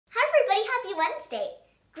Wednesday.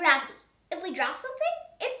 Gravity. If we drop something,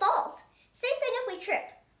 it falls. Same thing if we trip.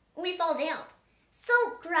 We fall down. So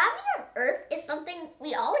gravity on Earth is something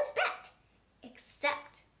we all expect.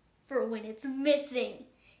 Except for when it's missing.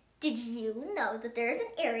 Did you know that there is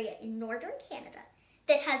an area in northern Canada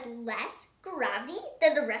that has less gravity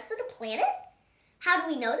than the rest of the planet? How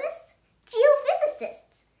do we know this?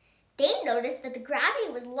 Geophysicists. They noticed that the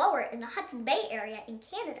gravity was lower in the Hudson Bay area in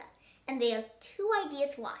Canada, and they have two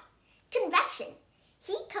ideas why. Convection.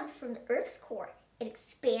 Heat comes from the Earth's core. It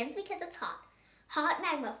expands because it's hot. Hot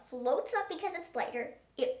magma floats up because it's lighter.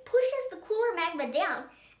 It pushes the cooler magma down,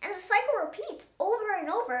 and the cycle repeats over and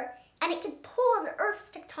over, and it can pull on the Earth's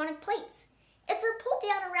tectonic plates. If they're pulled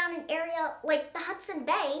down around an area like the Hudson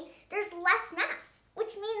Bay, there's less mass,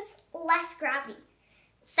 which means less gravity.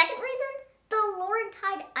 Second reason, the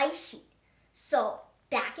Laurentide ice sheet. So,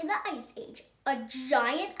 back in the Ice Age, a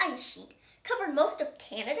giant ice sheet covered most of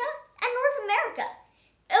Canada and North America.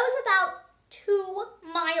 It was about 2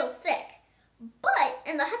 miles thick. But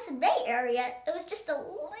in the Hudson Bay area, it was just a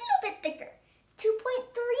little bit thicker,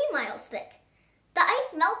 2.3 miles thick. The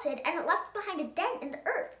ice melted and it left behind a dent in the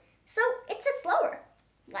Earth, so it sits lower.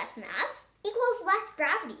 Less mass equals less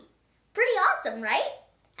gravity. Pretty awesome, right?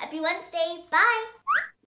 Happy Wednesday. Bye.